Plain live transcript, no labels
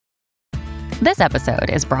This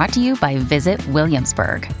episode is brought to you by Visit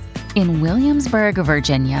Williamsburg. In Williamsburg,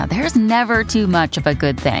 Virginia, there's never too much of a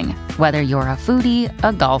good thing. Whether you're a foodie,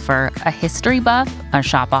 a golfer, a history buff, a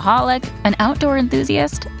shopaholic, an outdoor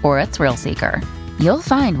enthusiast, or a thrill seeker, you'll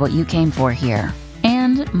find what you came for here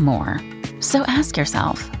and more. So ask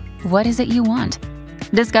yourself, what is it you want?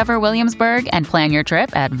 Discover Williamsburg and plan your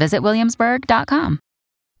trip at visitwilliamsburg.com.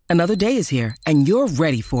 Another day is here, and you're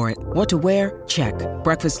ready for it. What to wear? Check.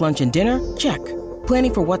 Breakfast, lunch, and dinner? Check.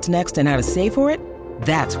 Planning for what's next and how to save for it?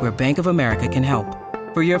 That's where Bank of America can help.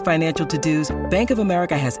 For your financial to-dos, Bank of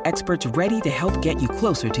America has experts ready to help get you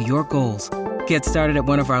closer to your goals. Get started at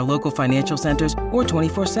one of our local financial centers or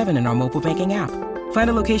 24/7 in our mobile banking app. Find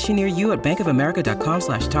a location near you at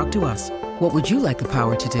bankofamerica.com/talktous. What would you like the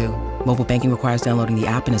power to do? Mobile banking requires downloading the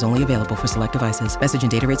app and is only available for select devices. Message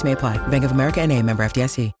and data rates may apply. Bank of America N.A., member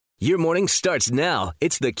FDIC. Your morning starts now.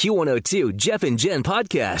 It's the Q102 Jeff and Jen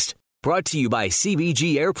podcast. Brought to you by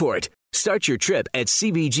CBG Airport. Start your trip at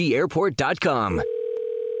CBGAirport.com.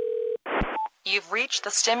 You've reached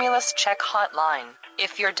the stimulus check hotline.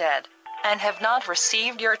 If you're dead and have not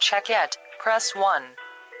received your check yet, press 1.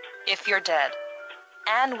 If you're dead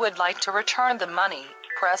and would like to return the money,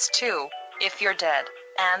 press 2. If you're dead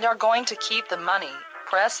and are going to keep the money,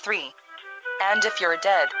 press 3. And if you're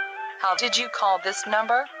dead, how did you call this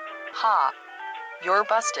number? Ha! You're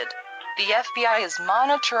busted. The FBI is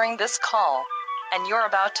monitoring this call, and you're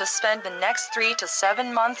about to spend the next 3 to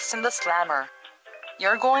 7 months in the slammer.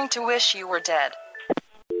 You're going to wish you were dead.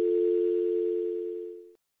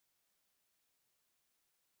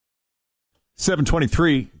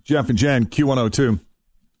 $7:23, Jeff and Jen, Q102.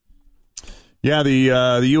 Yeah,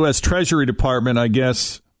 the U.S. Treasury Department, I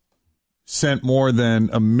guess, sent more than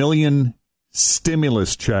 1 million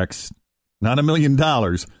stimulus checks, not $1 million,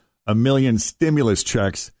 1 million stimulus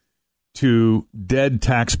checks to dead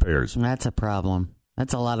taxpayers. That's a problem.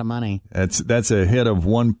 That's a lot of money. That's a hit of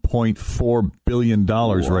 $1.4 billion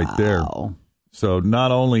right there. So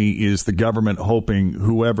not only is the government hoping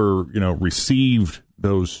whoever, received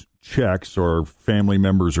those checks or family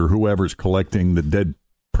members or whoever's collecting the dead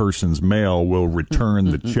person's mail will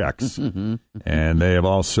return the checks. And they have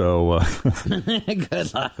also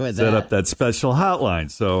good luck with set up that special hotline.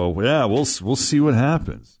 So, yeah, we'll see what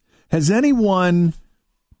happens. Has anyone...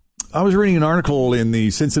 I was reading an article in the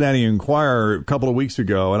Cincinnati Enquirer a couple of weeks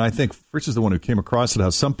ago, and I think Fritz is the one who came across it,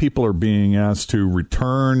 how some people are being asked to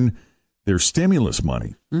return their stimulus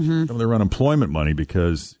money, some of their unemployment money,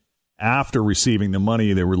 because after receiving the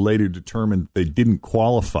money, they were later determined they didn't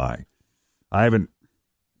qualify. I haven't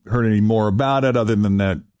heard any more about it other than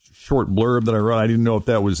that short blurb that I wrote. I didn't know if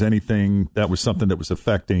that was anything, that was something that was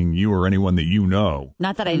affecting you or anyone that you know.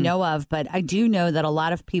 Not that I know of, but I do know that a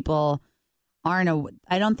lot of people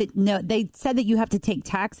they said that you have to take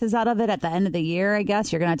taxes out of it at the end of the year, I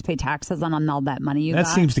guess. You're going to have to pay taxes on all that money you got.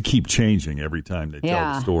 That seems to keep changing every time they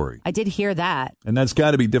tell the story. I did hear that. And that's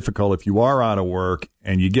got to be difficult if you are out of work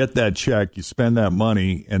and you get that check, you spend that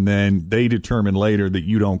money, and then they determine later that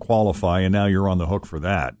you don't qualify, and now you're on the hook for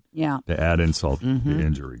that. Yeah. To add insult to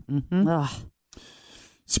injury. Ugh.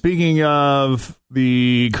 Speaking of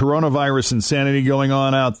the coronavirus insanity going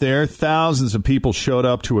on out there, thousands of people showed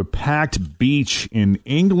up to a packed beach in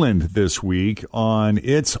England this week on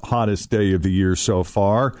its hottest day of the year so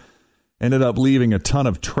far. Ended up leaving a ton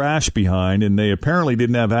of trash behind, and they apparently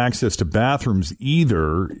didn't have access to bathrooms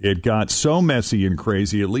either. It got so messy and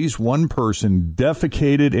crazy, at least one person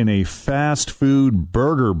defecated in a fast food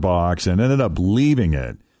burger box and ended up leaving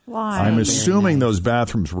it. Why? I'm assuming those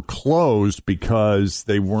bathrooms were closed because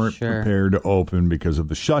they weren't prepared to open because of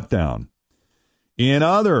the shutdown. In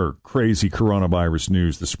other crazy coronavirus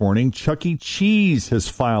news this morning, Chuck E. Cheese has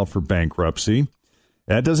filed for bankruptcy.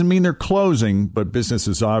 That doesn't mean they're closing, but business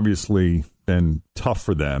has obviously been tough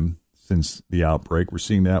for them since the outbreak. We're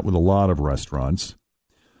seeing that with a lot of restaurants.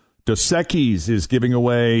 Dos Equis is giving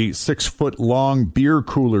away 6-foot-long beer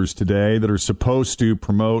coolers today that are supposed to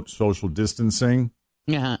promote social distancing.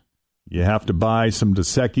 Yeah. You have to buy some Dos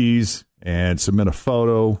Equis and submit a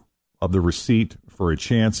photo of the receipt for a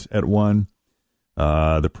chance at one.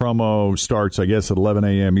 The promo starts, I guess, at 11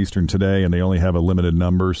 a.m. Eastern today, and they only have a limited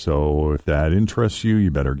number. So if that interests you, you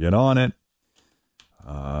better get on it.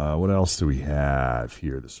 What else do we have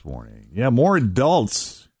here this morning? Yeah, more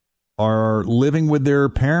adults are living with their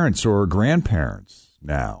parents or grandparents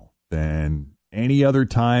now than any other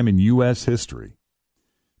time in U.S. history.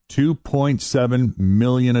 2.7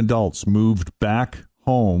 million adults moved back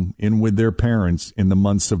home in with their parents in the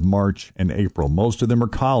months of March and April. Most of them are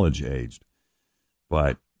college-aged,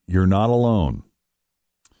 but you're not alone.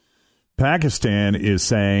 Pakistan is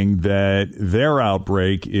saying that their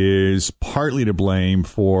outbreak is partly to blame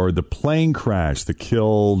for the plane crash that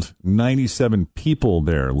killed 97 people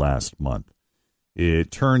there last month.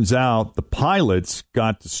 It turns out the pilots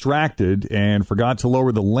got distracted and forgot to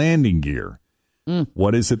lower the landing gear.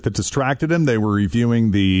 What is it that distracted them? They were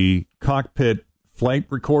reviewing the cockpit flight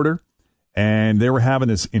recorder, and they were having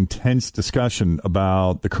this intense discussion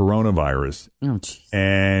about the coronavirus.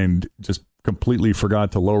 And just completely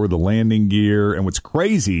forgot to lower the landing gear. And what's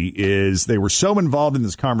crazy is they were so involved in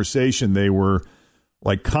this conversation, they were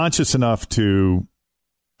like conscious enough to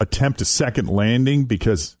attempt a second landing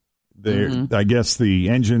because I guess the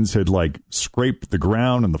engines had like scraped the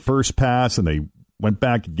ground on the first pass, and they went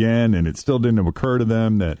back again, and it still didn't occur to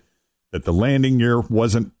them that the landing gear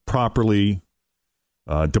wasn't properly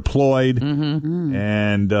deployed.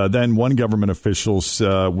 And then one government official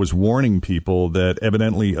was warning people that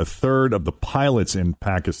evidently a third of the pilots in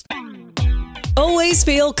Pakistan. Always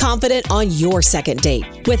feel confident on your second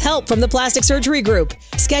date. With help from the Plastic Surgery Group.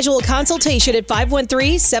 Schedule a consultation at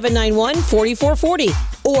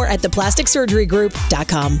 513-791-4440 or at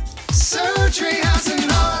theplasticsurgerygroup.com. Surgery has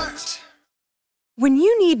an art. When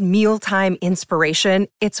you need mealtime inspiration,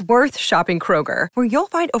 it's worth shopping Kroger, where you'll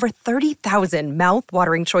find over 30,000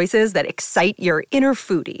 mouth-watering choices that excite your inner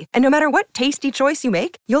foodie. And no matter what tasty choice you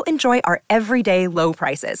make, you'll enjoy our everyday low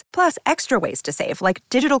prices, plus extra ways to save, like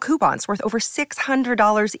digital coupons worth over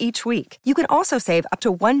 $600 each week. You can also save up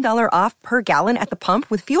to $1 off per gallon at the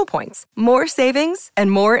pump with fuel points. More savings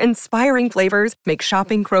and more inspiring flavors make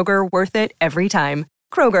shopping Kroger worth it every time.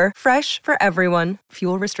 Kroger, fresh for everyone.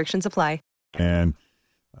 Fuel restrictions apply. And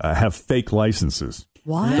have fake licenses.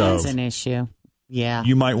 What? That's an issue. Yeah.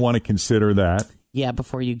 You might want to consider that. Yeah,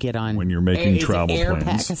 before you get on. When you're making travel Air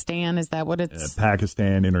plans. Pakistan, is that what it's?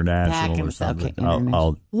 Pakistan International or something.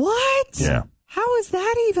 Okay, What? Yeah. How is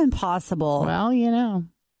that even possible? Well,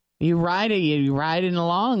 you ride it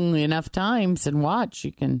along enough times and watch.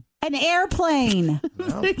 You can. An airplane.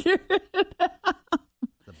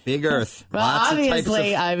 Big Earth. Well, Lots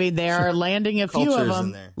obviously, they are landing a few of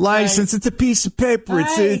them. License, it's a piece of paper.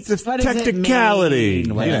 Right. It's a technicality.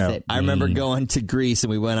 I remember going to Greece, and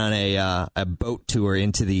we went on a boat tour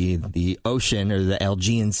into the ocean, or the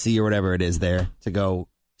Aegean Sea, or whatever it is there, to go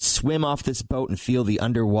swim off this boat and feel the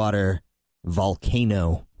underwater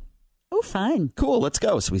volcano. Oh, fun. Cool, let's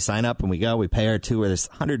go. So we sign up and we go. We pay our tour. There's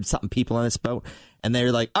 100-something people on this boat. And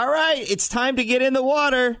they're like, all right, it's time to get in the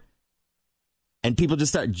water. And people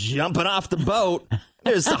just start jumping off the boat.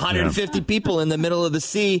 There's 150 people in the middle of the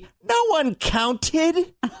sea. No one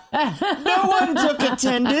counted. No one took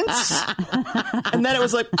attendance. And then it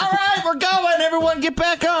was like, all right, we're going. Everyone get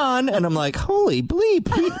back on. And I'm like, holy bleep,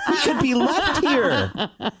 we could be left here.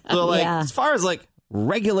 So, as far as,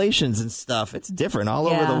 regulations and stuff, it's different all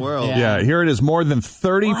over the world. Yeah, here it is. More than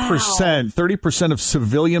 30% of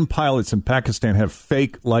civilian pilots in Pakistan have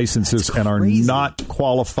fake licenses and are not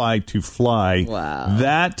qualified to fly. Wow.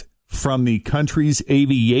 That from the country's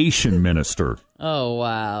aviation minister. Oh,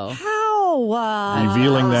 wow. How?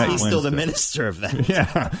 Revealing that he's still the minister of that.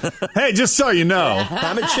 Yeah. Hey, just so you know.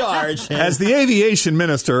 I'm in charge. As the aviation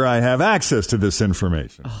minister, I have access to this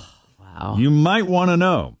information. Oh, wow. You might want to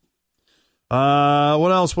know.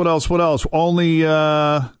 What else? Only,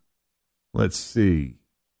 let's see.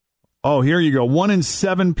 Oh, here you go. 1 in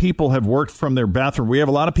 7 people have worked from their bathroom. We have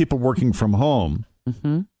a lot of people working from home.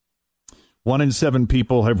 1 in 7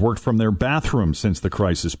 people have worked from their bathroom since the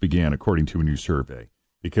crisis began, according to a new survey.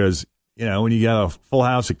 Because, when you got a full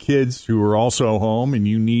house of kids who are also home and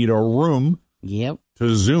you need a room to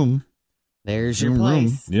Zoom. There's your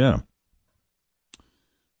place. Room. Yeah.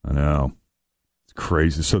 I know.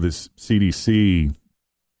 Crazy. So this CDC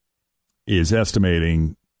is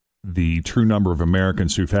estimating the true number of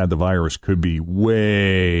Americans who've had the virus could be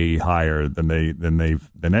way higher than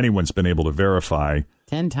anyone's been able to verify.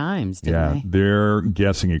 10 times. They're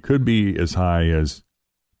guessing it could be as high as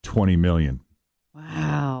 20 million.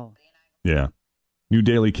 Wow. Yeah. New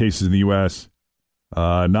daily cases in the U.S.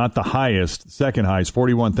 Not the highest. Second highest,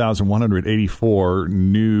 41,184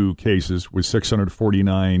 new cases with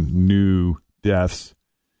 649 new deaths.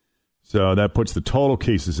 So that puts the total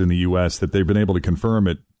cases in the U.S. that they've been able to confirm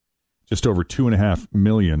at just over 2.5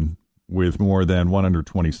 million, with more than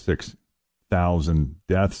 126,000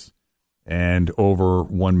 deaths and over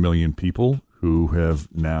 1 million people who have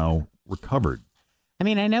now recovered. I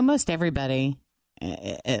mean, I know most everybody,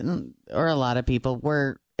 or a lot of people,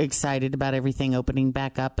 were excited about everything opening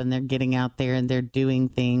back up, and they're getting out there and they're doing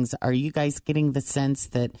things. Are you guys getting the sense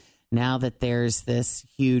that now that there's this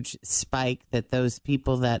huge spike, that those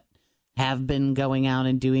people that have been going out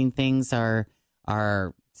and doing things are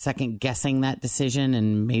second guessing that decision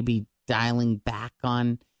and maybe dialing back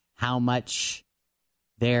on how much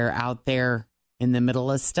they're out there in the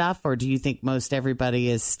middle of stuff? Or do you think most everybody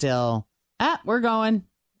is still, we're going,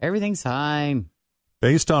 everything's fine?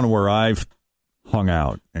 Based on where I've hung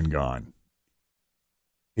out and gone,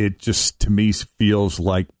 it just, to me, feels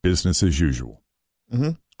like business as usual.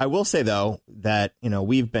 Mm-hmm. I will say, though, that,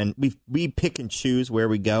 we pick and choose where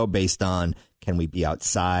we go based on, can we be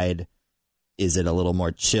outside? Is it a little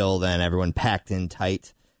more chill than everyone packed in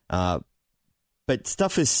tight? But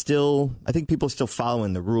stuff is still, I think people are still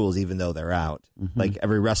following the rules even though they're out. Mm-hmm. Like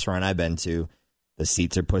every restaurant I've been to, the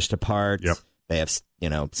seats are pushed apart. Yep. They have,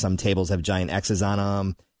 some tables have giant X's on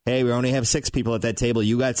them. Hey, we only have 6 people at that table.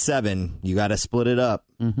 You got 7. You got to split it up.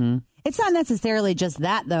 Mm-hmm. It's not necessarily just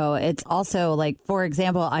that, though. It's also like, for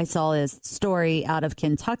example, I saw this story out of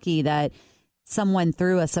Kentucky that someone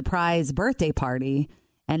threw a surprise birthday party.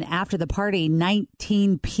 And after the party,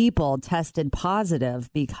 19 people tested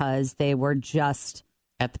positive because they were just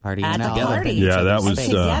at the party. At the party. Yeah, that was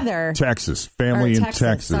together. Texas. Family in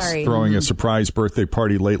Texas throwing a surprise birthday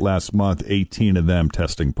party late last month. 18 of them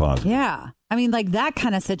testing positive. Yeah. I mean, like that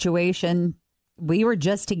kind of situation. We were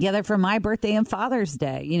just together for my birthday and Father's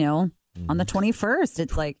Day, on the 21st.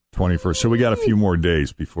 It's like 21st. So we got a few more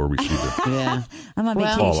days before we see them. Yeah. I'm on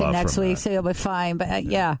vacation next week, so you'll be fine. But I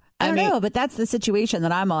don't know. But that's the situation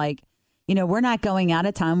that I'm like, we're not going out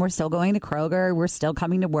of town. We're still going to Kroger. We're still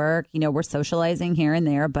coming to work. We're socializing here and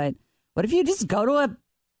there. But what if you just go to a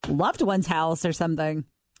loved one's house or something?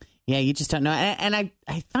 Yeah, you just don't know. And I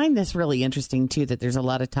find this really interesting, too, that there's a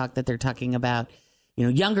lot of talk that they're talking about.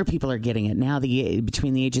 Younger people are getting it now,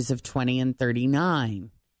 between the ages of 20 and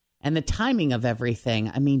 39. And the timing of everything.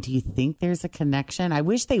 I mean, do you think there's a connection? I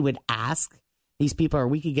wish they would ask these people, or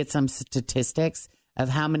we could get some statistics of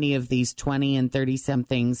how many of these 20 and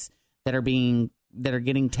 30-somethings that are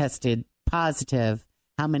getting tested positive,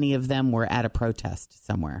 how many of them were at a protest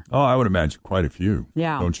somewhere? Oh, I would imagine quite a few.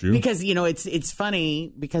 Yeah. Don't you? Because, it's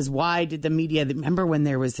funny because why did the media, remember when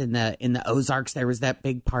there was in the Ozarks, there was that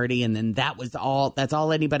big party and then that's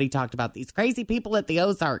all anybody talked about, these crazy people at the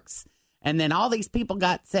Ozarks. And then all these people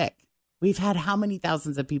got sick. We've had how many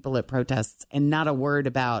thousands of people at protests and not a word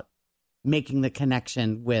about making the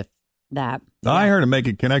connection with that. I heard him make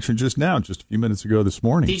a connection just a few minutes ago this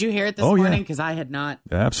morning. Did you hear it this morning? Because I had not.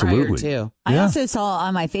 Absolutely. Prior to. I also saw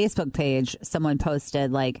on my Facebook page, someone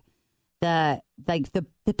posted the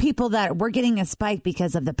people that we're getting a spike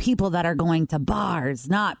because of the people that are going to bars,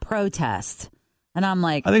 not protests. And I'm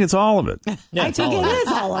like, I think it's all of it. Yeah, I think it is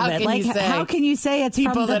all of it. Like, how can you say it's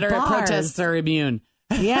people from the that are bars? at protests are immune?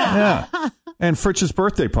 Yeah. And Fritz's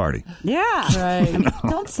birthday party. Yeah. Right.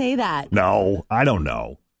 Don't say that. No, I don't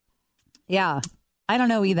know. Yeah. I don't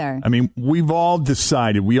know either. I mean, we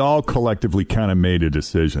all collectively kind of made a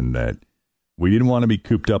decision that we didn't want to be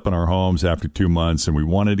cooped up in our homes after 2 months, and we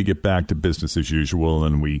wanted to get back to business as usual,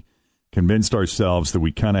 and we convinced ourselves that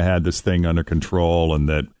we kind of had this thing under control and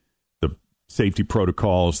that the safety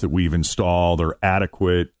protocols that we've installed are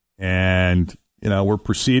adequate, and we're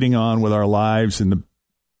proceeding on with our lives in the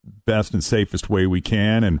best and safest way we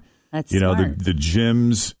can. And that's the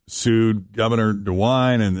gyms sued Governor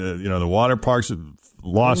DeWine, and the water parks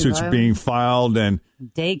lawsuits are being filed, and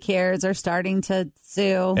daycares are starting to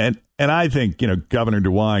sue. And I think Governor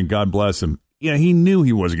DeWine, God bless him, he knew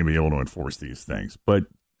he wasn't going to be able to enforce these things, but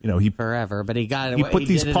he forever. But he got it. He put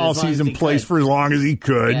these policies in place for as long as he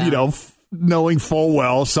could. Yeah. Knowing full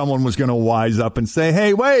well someone was going to wise up and say,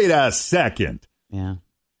 "Hey, wait a second. Yeah,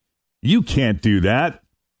 you can't do that."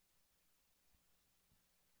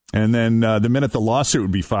 And then the minute the lawsuit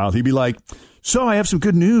would be filed, he'd be like, "So I have some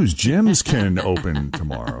good news. Gyms can open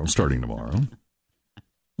tomorrow, starting tomorrow.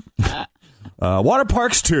 Water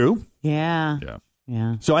parks too." Yeah.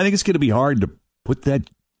 So I think it's going to be hard to put that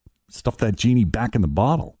genie back in the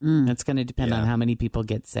bottle. It's going to depend on how many people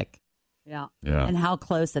get sick. Yeah. And how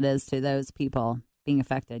close it is to those people being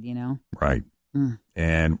affected, Right.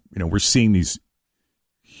 And, we're seeing these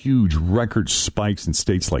huge record spikes in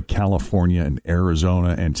states like California and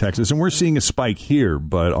Arizona and Texas. And we're seeing a spike here,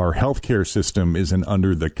 but our healthcare system isn't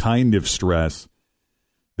under the kind of stress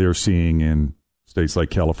they're seeing in states like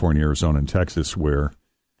California, Arizona, and Texas, where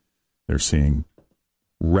they're seeing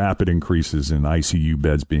rapid increases in ICU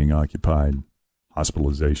beds being occupied,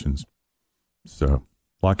 hospitalizations. So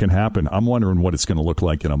a lot can happen. I'm wondering what it's going to look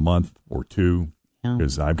like in a month or two,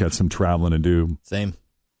 because I've got some traveling to do. Same.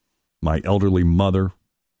 My elderly mother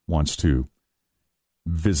wants to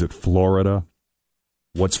visit Florida.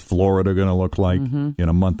 What's Florida going to look like in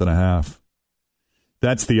a month and a half?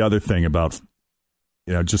 That's the other thing about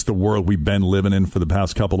just the world we've been living in for the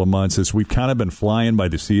past couple of months is we've kind of been flying by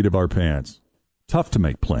the seat of our pants. Tough to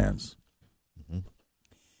make plans. Mm-hmm.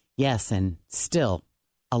 Yes, and still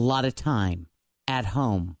a lot of time at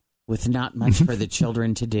home with not much for the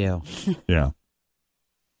children to do. Yeah.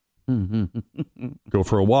 Go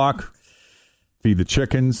for a walk. Feed the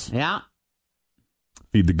chickens. Yeah.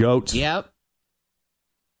 Feed the goats. Yep.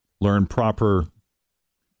 Learn proper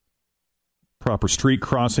street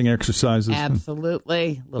crossing exercises.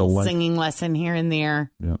 Absolutely. Little singing lesson here and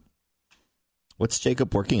there. Yep. What's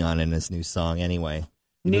Jacob working on in his new song anyway?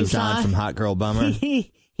 He New moved song? on from Hot Girl Bummer.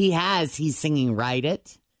 He has. He's singing Write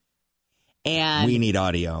It. And we need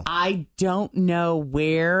audio. I don't know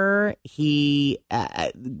where he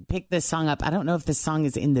picked this song up. I don't know if this song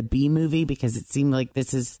is in the B movie because it seemed like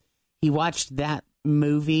he watched that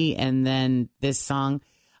movie and then this song,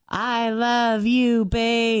 I love you,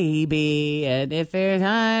 baby, and if it's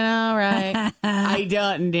all right. I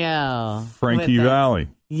don't know. Frankie Valli.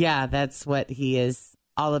 Yeah, that's what he is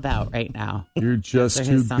all about right now. You're just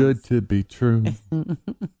too good to be true.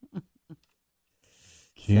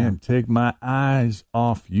 Can't take my eyes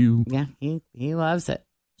off you. Yeah, he loves it.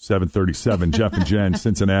 7:37, Jeff and Jen,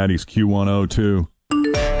 Cincinnati's Q102.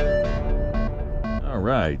 All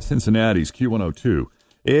right, Cincinnati's Q102.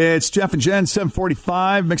 It's Jeff and Jen,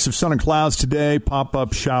 7:45, mix of sun and clouds today,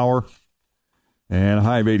 pop-up shower, and a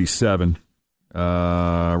high of 87.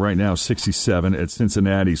 Right now, 67 at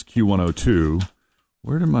Cincinnati's Q102.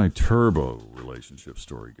 Where did my turbo relationship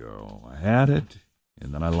story go? I had it,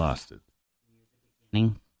 and then I lost it.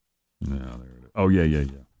 No, there it is. Oh, yeah.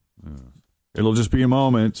 It'll just be a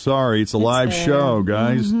moment. Sorry, it's a live show,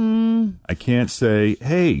 guys. Mm-hmm. I can't say,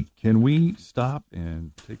 hey, can we stop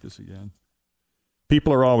and take this again?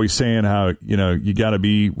 People are always saying how, you got to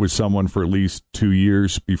be with someone for at least 2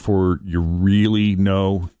 years before you really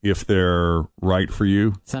know if they're right for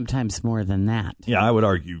you. Sometimes more than that. Yeah, I would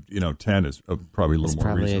argue, 10 is probably a little more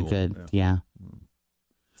probably reasonable. Probably a good, yeah.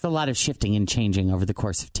 It's a lot of shifting and changing over the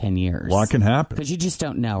course of 10 years. A lot can happen. Because you just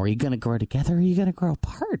don't know. Are you going to grow together or are you going to grow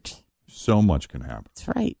apart? So much can happen. That's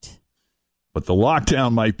right. But the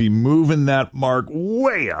lockdown might be moving that mark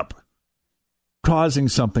way up, causing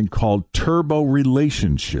something called turbo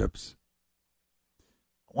relationships.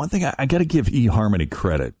 One thing I got to give eHarmony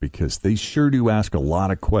credit because they sure do ask a lot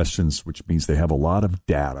of questions, which means they have a lot of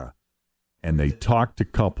data. And they talk to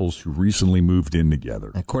couples who recently moved in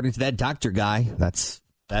together. According to that doctor guy, that's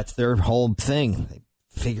their whole thing. They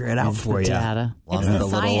figure it out for you. Data. It's the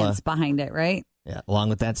science behind it, right? Yeah, along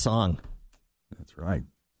with that song. That's right.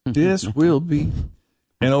 This will be.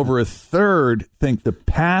 And over a third think the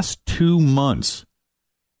past 2 months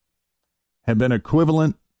have been the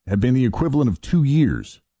equivalent of 2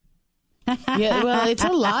 years. Yeah, well, it's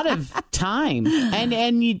a lot of time.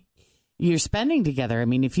 And you're spending together. I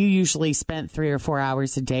mean, if you usually spent 3 or 4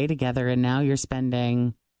 hours a day together and now you're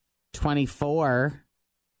spending 24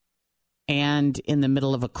 and in the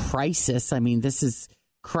middle of a crisis, I mean, this is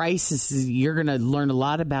crisis. You're going to learn a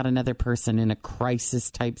lot about another person in a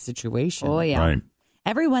crisis type situation. Oh, yeah. Right.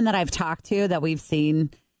 Everyone that I've talked to that we've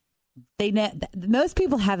seen, most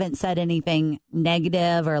people haven't said anything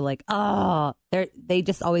negative or like, they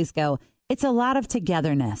just always go, it's a lot of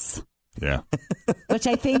togetherness. Yeah. Which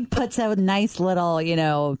I think puts a nice little,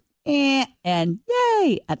 and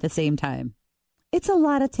yay at the same time. It's a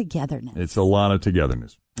lot of togetherness. It's a lot of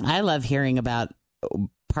togetherness. I love hearing about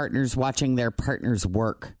partners watching their partners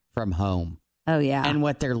work from home. Oh, yeah. And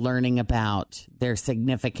what they're learning about their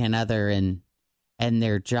significant other and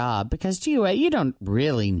their job. Because you don't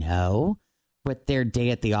really know what their day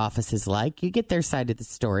at the office is like. You get their side of the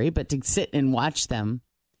story, but to sit and watch them,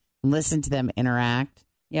 listen to them interact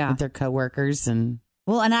with their coworkers and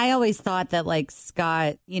I always thought that like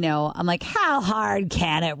Scott, I'm like, how hard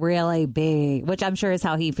can it really be? Which I'm sure is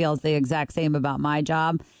how he feels the exact same about my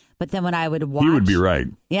job. But then when I would watch, he would be right.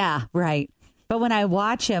 Yeah, right. But when I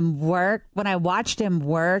watched him work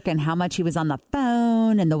and how much he was on the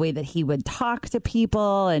phone and the way that he would talk to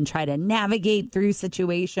people and try to navigate through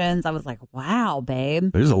situations, I was like, wow,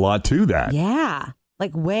 babe. There's a lot to that. Yeah,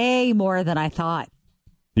 like way more than I thought.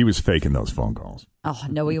 He was faking those phone calls. Oh,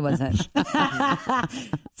 no, he wasn't.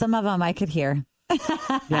 Some of them I could hear.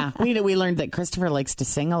 Yeah, we learned that Christopher likes to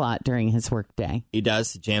sing a lot during his work day. He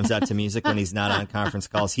does. He jams out to music when he's not on conference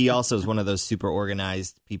calls. He also is one of those super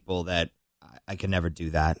organized people that I could never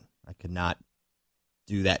do that. I could not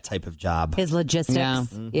do that type of job. His logistics. Yeah,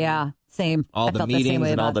 yeah, same. All the meetings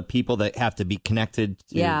and all the people that have to be connected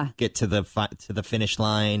to get to the finish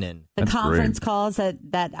line and the conference calls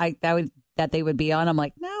that they would be on. I'm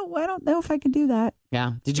like, no, I don't know if I can do that.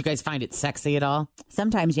 Yeah. Did you guys find it sexy at all?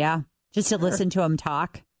 Sometimes, yeah. Just to listen to him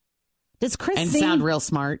talk. Does Chris and sing? sound real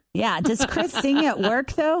smart? Yeah. Does Chris sing at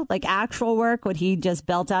work, though? Like actual work? Would he just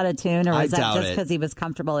belt out a tune, or was that just because he was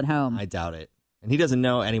comfortable at home? I doubt it. And he doesn't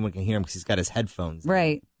know anyone can hear him because he's got his headphones.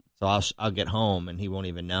 Right. So I'll get home and he won't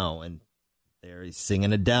even know. And there he's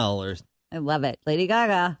singing Adele or I love it. Lady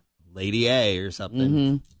Gaga. Lady A or something.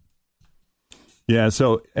 Mm-hmm. Yeah,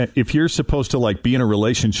 so if you're supposed to like be in a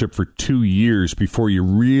relationship for 2 years before you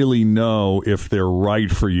really know if they're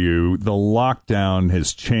right for you, the lockdown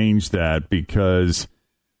has changed that because,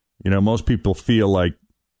 most people feel like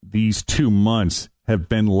these 2 months have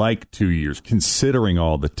been like 2 years, considering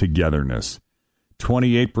all the togetherness.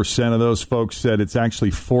 28% of those folks said it's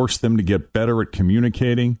actually forced them to get better at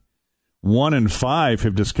communicating. 1 in 5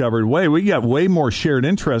 have discovered, we got way more shared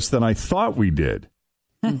interests than I thought we did.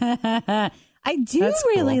 I do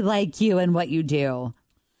really like you and what you do.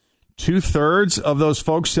 2/3 of those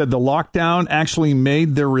folks said the lockdown actually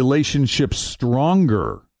made their relationship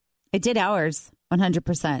stronger. It did ours,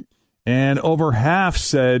 100%. And over half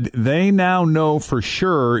said they now know for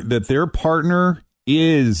sure that their partner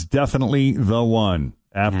is definitely the one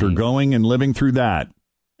after going and living through that.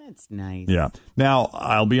 That's nice. Yeah. Now,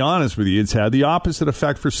 I'll be honest with you. It's had the opposite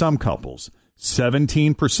effect for some couples.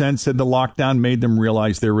 17% said the lockdown made them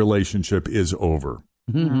realize their relationship is over.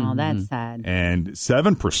 Oh, that's sad. And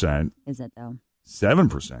 7%. Is it, though?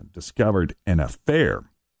 7% discovered an affair.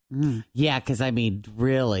 Yeah, because,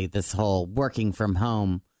 really, this whole working from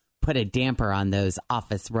home put a damper on those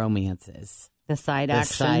office romances. The side The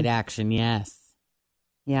action. side action, yes.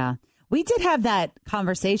 Yeah. We did have that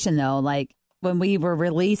conversation, though, like when we were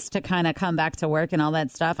released to kind of come back to work and all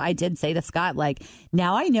that stuff. I did say to Scott, like,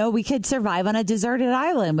 now I know we could survive on a deserted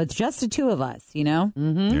island with just the two of us,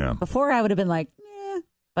 Mm-hmm. Yeah. Before I would have been like,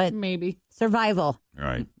 but maybe survival.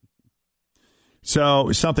 Right.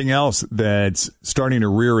 So something else that's starting to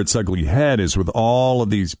rear its ugly head is with all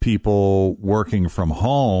of these people working from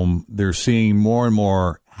home, they're seeing more and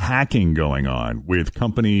more hacking going on with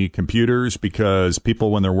company computers because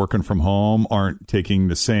people, when they're working from home, aren't taking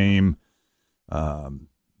the same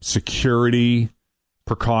security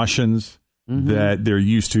precautions that they're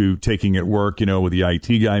used to taking at work, with the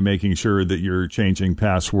IT guy making sure that you're changing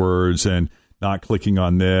passwords and not clicking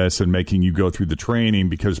on this and making you go through the training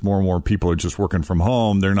because more and more people are just working from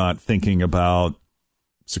home. They're not thinking about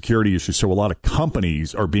security issues. So a lot of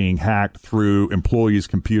companies are being hacked through employees'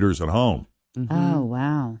 computers at home. Oh,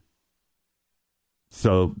 wow.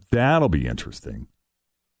 So that'll be interesting.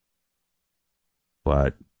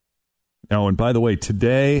 But, and by the way,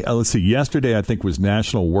 today, yesterday I think was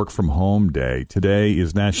National Work From Home Day. Today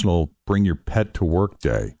is National Bring Your Pet to Work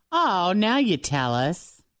Day. Oh, now you tell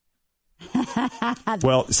us.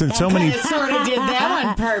 Well, since so many sort of did that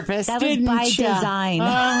on purpose, That was didn't by ya? design.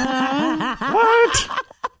 What?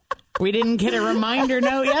 We didn't get a reminder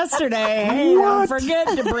note yesterday. Hey, don't forget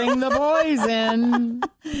to bring the boys in.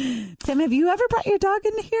 Tim, have you ever brought your dog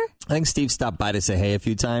in here? I think Steve stopped by to say hey a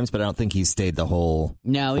few times, but I don't think he stayed the whole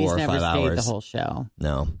No, 4 he's or never 5 stayed hours. the whole show.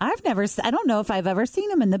 No. I don't know if I've ever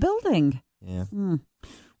seen him in the building. Yeah.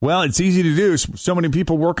 Well, it's easy to do. So many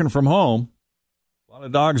people working from home. A lot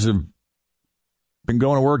of dogs have been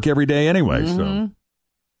going to work every day anyway. So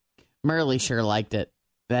Merle sure liked it.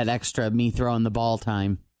 That extra me throwing the ball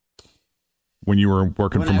time. when you were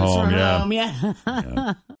working When from I was home, from yeah. home,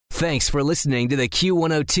 yeah. Thanks for listening to the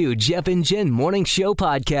Q102 Jeff and Jen Morning Show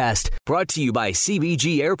podcast, brought to you by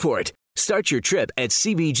CBG Airport. Start your trip at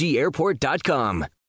CBGAirport.com.